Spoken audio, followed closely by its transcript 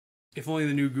If only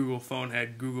the new Google phone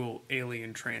had Google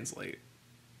Alien Translate.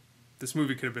 This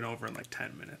movie could have been over in like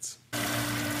 10 minutes.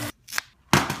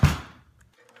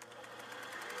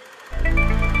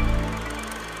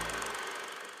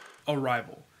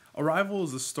 Arrival. Arrival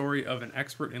is the story of an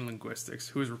expert in linguistics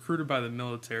who is recruited by the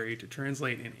military to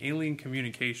translate an alien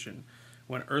communication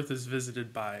when Earth is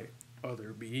visited by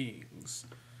other beings.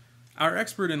 Our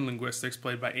expert in linguistics,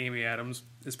 played by Amy Adams,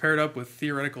 is paired up with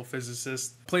theoretical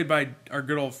physicist, played by our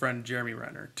good old friend Jeremy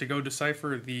Renner, to go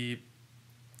decipher the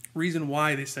reason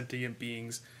why these sentient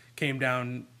beings came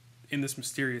down in this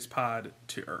mysterious pod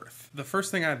to Earth. The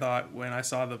first thing I thought when I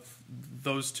saw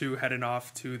those two heading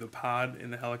off to the pod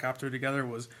in the helicopter together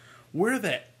was, where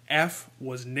the F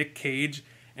was Nick Cage,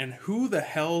 and who the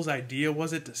hell's idea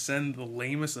was it to send the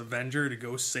lamest Avenger to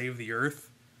go save the Earth?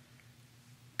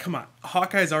 Come on,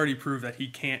 Hawkeye's already proved that he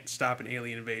can't stop an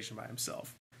alien invasion by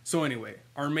himself. So anyway,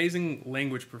 our amazing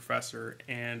language professor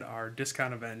and our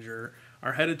discount Avenger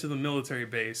are headed to the military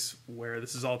base where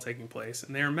this is all taking place,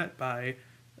 and they are met by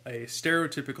a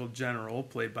stereotypical general,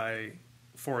 played by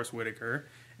Forrest Whitaker,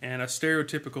 and a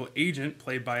stereotypical agent,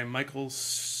 played by Michael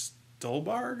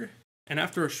Stuhlbarg. And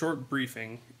after a short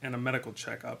briefing and a medical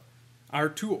checkup, our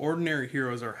two ordinary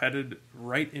heroes are headed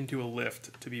right into a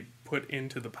lift to be put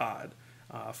into the pod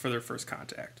for their first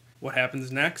contact. What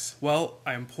happens next? Well,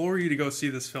 I implore you to go see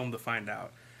this film to find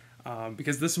out,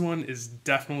 because this one is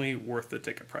definitely worth the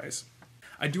ticket price.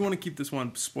 I do want to keep this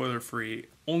one spoiler-free,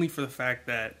 only for the fact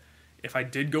that if I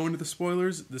did go into the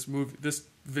spoilers, this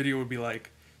video would be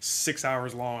like 6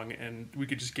 hours long, and we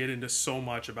could just get into so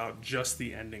much about just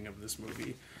the ending of this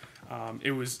movie.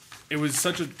 It was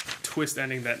such a twist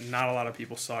ending that not a lot of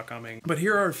people saw coming. But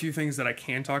here are a few things that I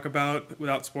can talk about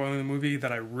without spoiling the movie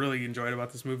that I really enjoyed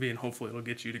about this movie, and hopefully it'll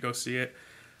get you to go see it.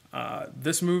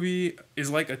 This movie is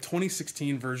like a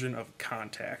 2016 version of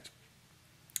Contact,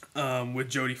 with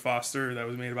Jodie Foster, that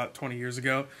was made about 20 years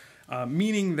ago,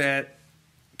 meaning that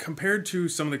compared to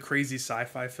some of the crazy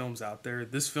sci-fi films out there,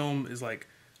 this film is like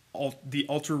the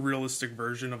ultra-realistic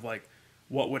version of like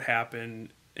what would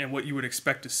happen and what you would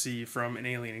expect to see from an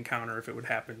alien encounter if it would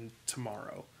happen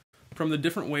tomorrow. From the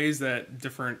different ways that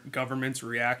different governments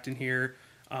react in here,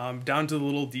 down to the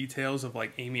little details of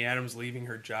like Amy Adams leaving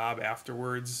her job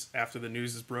afterwards, after the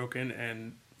news is broken,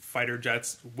 and fighter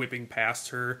jets whipping past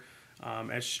her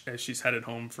as she's headed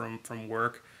home from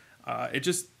work.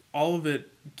 All of it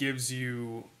gives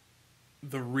you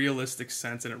the realistic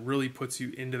sense, and it really puts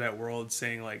you into that world,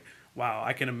 saying like, wow,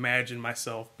 I can imagine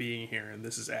myself being here, and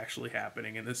this is actually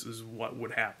happening, and this is what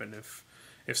would happen if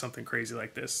something crazy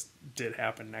like this did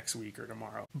happen next week or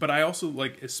tomorrow. But I also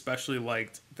especially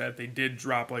liked that they did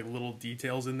drop like little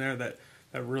details in there that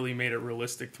really made it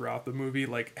realistic throughout the movie.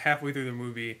 Like halfway through the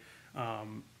movie, a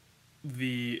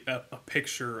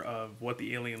picture of what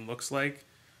the alien looks like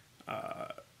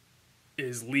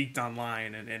is leaked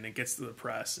online, and it gets to the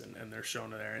press, and they're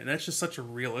shown there. And that's just such a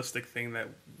realistic thing that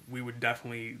we would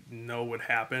definitely know would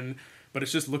happen, but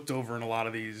it's just looked over in a lot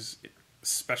of these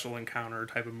special encounter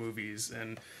type of movies,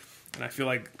 and I feel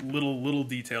like little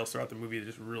details throughout the movie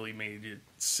just really made it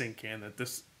sink in that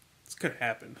this could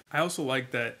happen. I also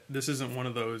like that this isn't one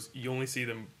of those, you only see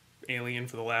the alien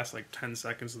for the last like 10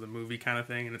 seconds of the movie kind of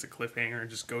thing, and it's a cliffhanger and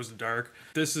just goes to dark.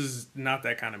 This is not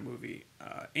that kind of movie.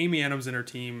 Amy Adams and her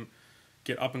team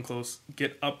get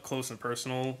up close and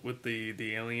personal with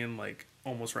the alien like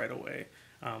almost right away,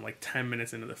 like 10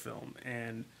 minutes into the film,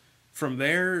 and from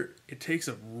there it takes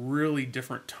a really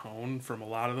different tone from a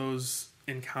lot of those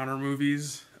encounter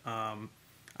movies. I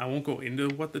won't go into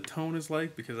what the tone is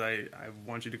like because I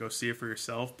want you to go see it for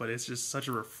yourself, but it's just such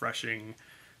a refreshing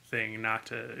thing not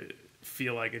to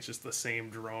feel like it's just the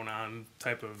same drone-on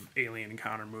type of alien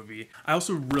encounter movie. I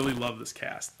also really love this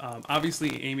cast.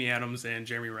 Obviously Amy Adams and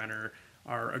Jeremy Renner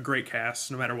are a great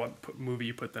cast no matter what movie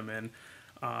you put them in,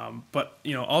 but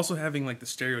also having like the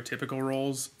stereotypical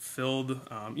roles filled,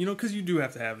 because you do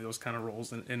have to have those kind of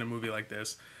roles in a movie like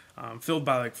this, filled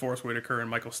by like Forrest Whitaker and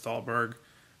Michael Stuhlbarg,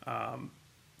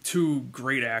 two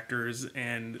great actors,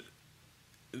 and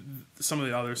some of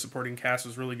the other supporting cast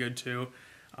was really good too.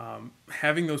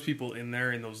 Having those people in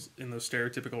there in those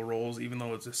stereotypical roles, even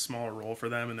though it's a smaller role for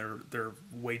them and they're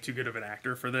way too good of an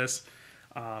actor for this,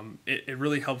 it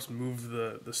really helps move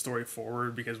the story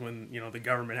forward, because when the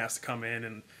government has to come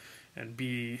in and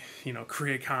be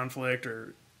create conflict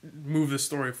or move the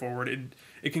story forward,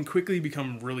 it can quickly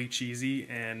become really cheesy,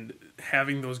 and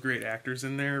having those great actors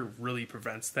in there really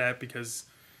prevents that, because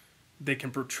they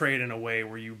can portray it in a way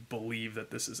where you believe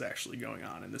that this is actually going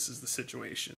on and this is the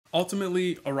situation.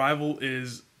 Ultimately, Arrival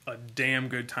is a damn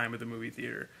good time at the movie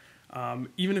theater.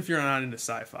 Even if you're not into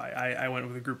sci-fi, I went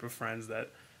with a group of friends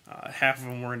that Half of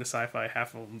them were into sci-fi,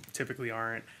 half of them typically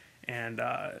aren't, and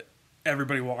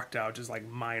everybody walked out just like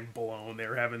mind blown. They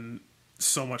were having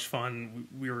so much fun.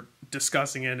 We were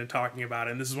discussing it and talking about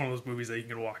it, and this is one of those movies that you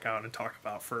can walk out and talk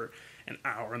about for an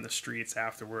hour in the streets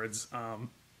afterwards.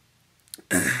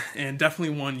 And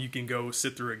definitely one you can go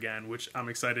sit through again, which I'm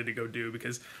excited to go do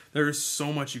because there's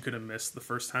so much you could have missed the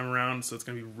first time around. So it's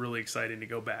going to be really exciting to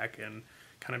go back and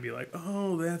kind of be like,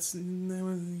 oh, that was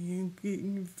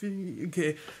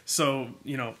okay. So,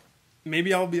 you know,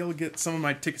 maybe I'll be able to get some of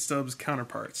my TicketStubs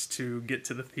counterparts to get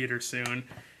to the theater soon.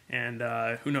 And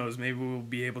who knows, maybe we'll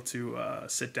be able to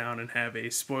sit down and have a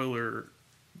spoiler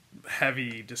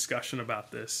heavy discussion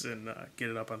about this and get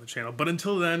it up on the channel. But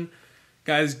until then,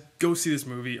 guys, go see this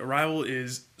movie. Arrival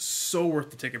is so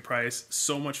worth the ticket price,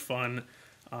 so much fun.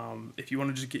 If you want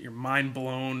to just get your mind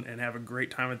blown and have a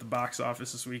great time at the box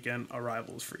office this weekend,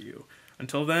 Arrival is for you.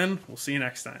 Until then, we'll see you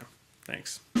next time.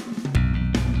 Thanks.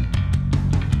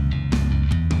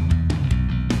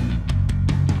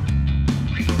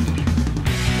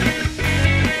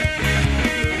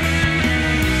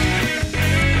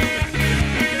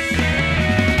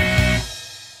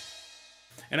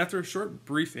 And after a short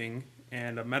briefing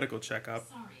and a medical checkup...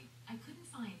 Sorry, I couldn't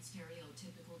find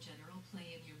stereotypical general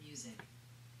play in your music.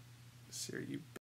 Siri, you